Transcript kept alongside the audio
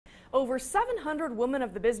Over 700 women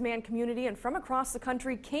of the BisMan community and from across the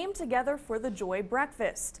country came together for the Joy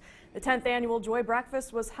Breakfast. The 10th annual Joy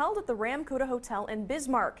Breakfast was held at the Ramcuda Hotel in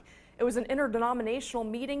Bismarck. It was an interdenominational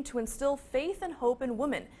meeting to instill faith and hope in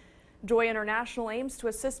women. Joy International aims to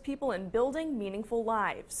assist people in building meaningful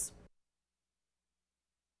lives.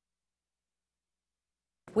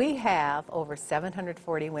 We have over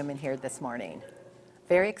 740 women here this morning.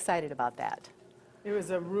 Very excited about that. It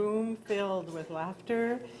was a room filled with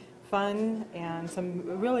laughter, fun, and some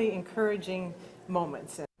really encouraging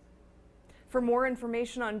moments. For more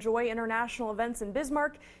information on Joy International events in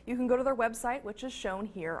Bismarck, you can go to their website, which is shown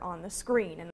here on the screen.